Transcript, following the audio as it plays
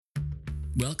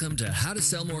Welcome to How to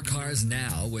Sell More Cars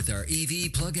Now with our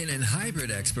EV plug-in and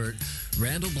hybrid expert,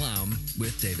 Randall Blaum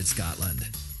with David Scotland.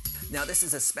 Now, this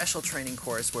is a special training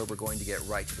course where we're going to get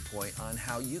right to the point on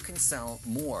how you can sell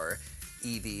more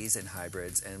EVs and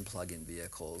hybrids and plug-in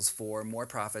vehicles for more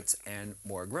profits and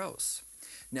more gross.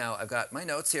 Now, I've got my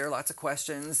notes here, lots of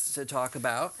questions to talk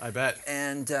about. I bet.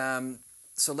 And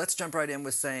so let's jump right in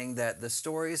with saying that the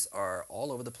stories are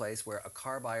all over the place where a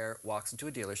car buyer walks into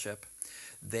a dealership.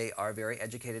 They are very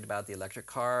educated about the electric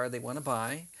car they want to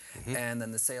buy, and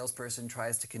then the salesperson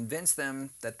tries to convince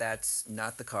them that that's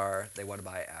not the car they want to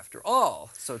buy after all.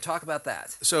 So talk about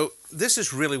that. So this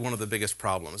is really one of the biggest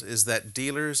problems, is that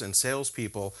dealers and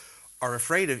salespeople are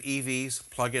afraid of EVs,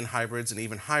 plug-in hybrids, and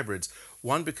even hybrids.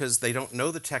 One, because they don't know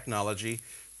the technology.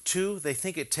 Two, they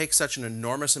think it takes such an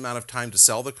enormous amount of time to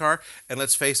sell the car. And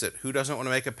let's face it, who doesn't want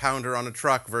to make a pounder on a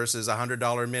truck versus a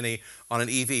 $100 Mini on an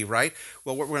EV, right?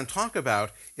 Well, what we're going to talk about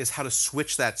is how to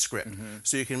switch that script.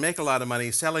 So you can make a lot of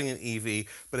money selling an EV,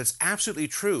 but it's absolutely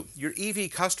true. Your EV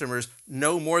customers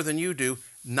know more than you do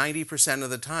 90%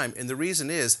 of the time. And the reason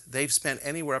is they've spent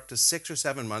anywhere up to 6 or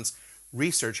 7 months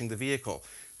researching the vehicle.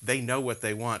 They know what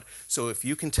they want. So if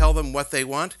you can tell them what they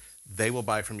want, they will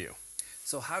buy from you.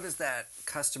 So how does that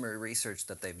customer research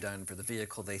that they've done for the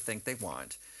vehicle they think they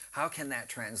want, how can that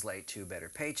translate to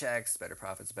better paychecks, better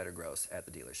profits, better gross at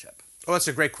the dealership? Oh, that's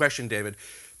a great question, David.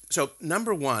 So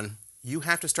number one, you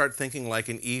have to start thinking like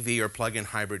an EV or plug-in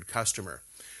hybrid customer.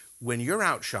 When you're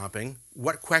out shopping,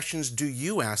 what questions do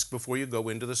you ask before you go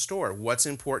into the store? What's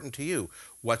important to you?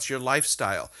 What's your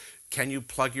lifestyle? Can you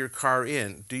plug your car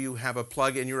in? Do you have a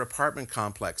plug in your apartment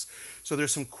complex? So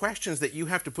there's some questions that you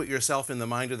have to put yourself in the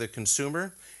mind of the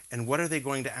consumer, and what are they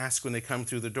going to ask when they come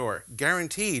through the door?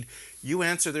 Guaranteed, you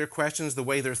answer their questions the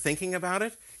way they're thinking about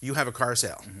it, you have a car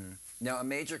sale. Now, a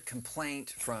major complaint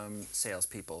from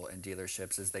salespeople and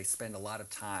dealerships is they spend a lot of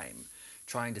time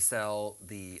trying to sell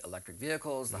the electric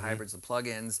vehicles, the hybrids, the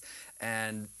plug-ins,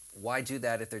 and why do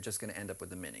that if they're just going to end up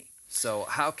with a Mini? So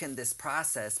how can this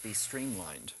process be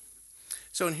streamlined?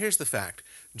 So, and here's the fact.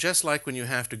 Just like when you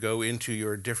have to go into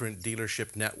your different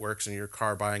dealership networks and your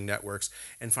car buying networks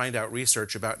and find out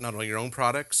research about not only your own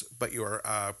products, but your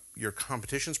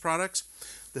competition's products,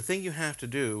 the thing you have to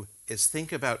do is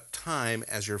think about time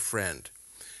as your friend.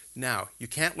 Now, you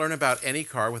can't learn about any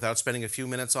car without spending a few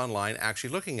minutes online actually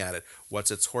looking at it. What's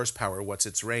its horsepower? What's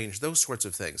its range? Those sorts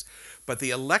of things. But the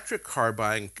electric car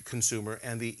buying consumer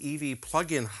and the EV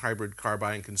plug-in hybrid car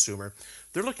buying consumer,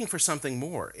 they're looking for something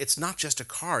more. It's not just a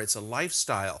car, it's a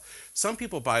lifestyle. Some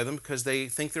people buy them because they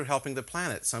think they're helping the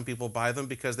planet. Some people buy them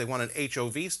because they want an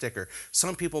HOV sticker.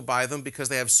 Some people buy them because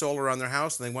they have solar on their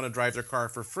house and they want to drive their car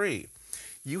for free.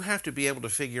 You have to be able to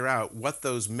figure out what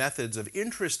those methods of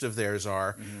interest of theirs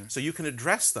are so you can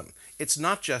address them. It's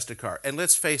not just a car. And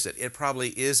let's face it, it probably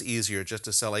is easier just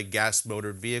to sell a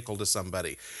gas-motored vehicle to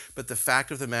somebody. But the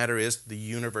fact of the matter is the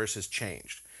universe has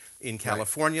changed. In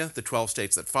California, the 12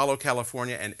 states that follow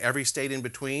California and every state in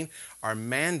between are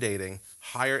mandating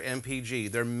higher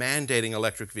MPG. They're mandating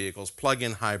electric vehicles,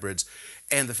 plug-in hybrids.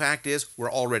 And the fact is,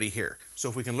 we're already here. So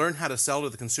if we can learn how to sell to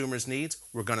the consumer's needs,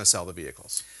 we're going to sell the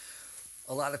vehicles.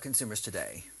 A lot of consumers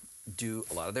today do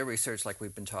a lot of their research like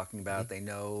we've been talking about. They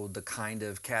know the kind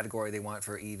of category they want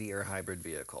for EV or hybrid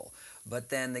vehicle. But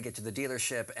then they get to the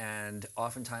dealership and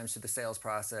oftentimes through the sales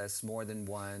process, more than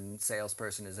one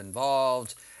salesperson is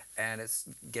involved and it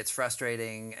gets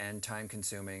frustrating and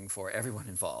time-consuming for everyone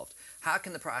involved. How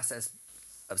can the process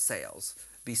of sales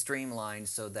be streamlined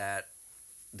so that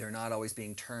they're not always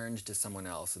being turned to someone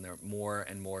else and there are more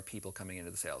and more people coming into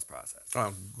the sales process?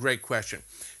 Oh, great question.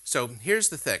 So here's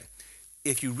the thing.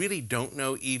 If you really don't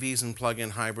know EVs and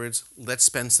plug-in hybrids, let's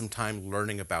spend some time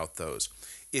learning about those.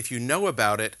 If you know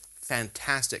about it,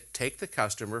 fantastic. Take the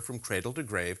customer from cradle to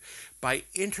grave by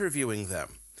interviewing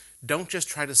them. Don't just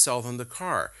try to sell them the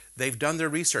car. They've done their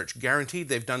research. Guaranteed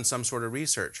they've done some sort of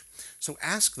research. So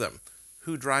ask them,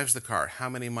 who drives the car? How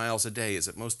many miles a day? Is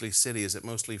it mostly city? Is it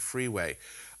mostly freeway?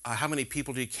 How many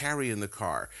people do you carry in the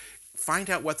car? Find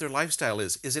out what their lifestyle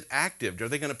is. Is it active? Are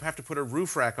they going to have to put a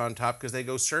roof rack on top because they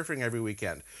go surfing every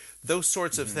weekend? Those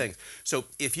sorts of things. So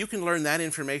if you can learn that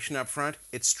information up front,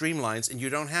 it streamlines and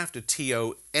you don't have to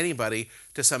TO anybody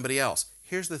to somebody else.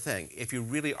 Here's the thing. If you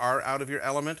really are out of your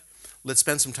element, let's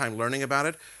spend some time learning about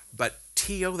it, but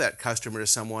TO that customer to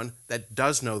someone that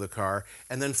does know the car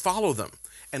and then follow them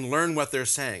and learn what they're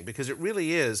saying, because it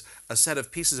really is a set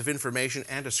of pieces of information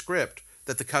and a script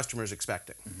that the customer is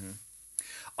expecting.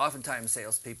 Oftentimes,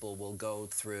 salespeople will go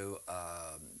through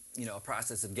a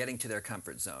process of getting to their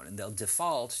comfort zone, and they'll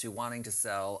default to wanting to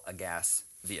sell a gas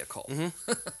vehicle.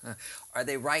 Are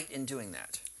they right in doing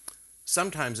that?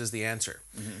 sometimes is the answer.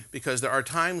 Because there are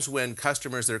times when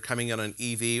customers that are coming in on an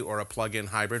EV or a plug-in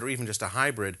hybrid or even just a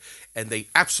hybrid, and they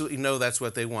absolutely know that's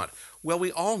what they want. Well,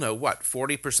 we all know,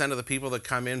 40% of the people that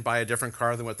come in buy a different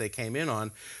car than what they came in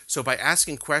on. So by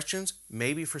asking questions,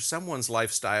 maybe for someone's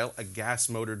lifestyle, a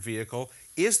gas-motored vehicle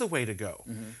is the way to go.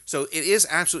 So it is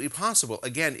absolutely possible.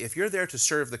 Again, if you're there to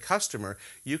serve the customer,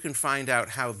 you can find out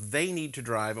how they need to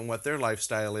drive and what their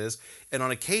lifestyle is. And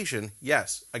on occasion,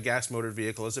 yes, a gas-motored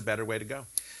vehicle is a better way to go.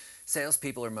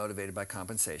 Salespeople are motivated by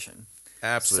compensation.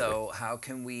 Absolutely. So how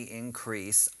can we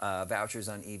increase vouchers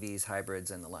on EVs,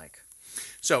 hybrids, and the like?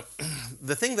 So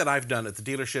the thing that I've done at the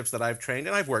dealerships that I've trained,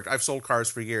 and I've sold cars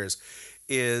for years,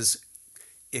 is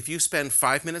if you spend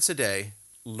 5 minutes a day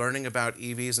learning about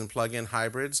EVs and plug-in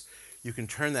hybrids, you can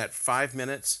turn that 5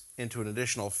 minutes into an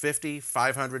additional $50,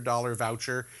 $500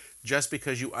 voucher just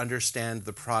because you understand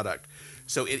the product.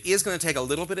 So it is going to take a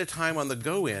little bit of time on the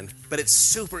go-in, but it's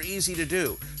super easy to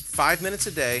do. 5 minutes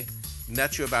a day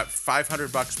nets you about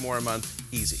 $500 more a month,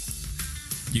 easy.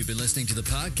 You've been listening to the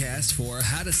podcast for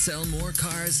How to Sell More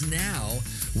Cars Now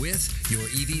with your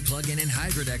EV plug-in and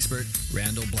hybrid expert,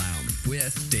 Randall Blaum,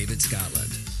 with David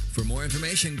Scotland. For more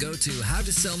information, go to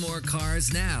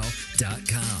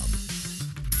howtosellmorecarsnow.com.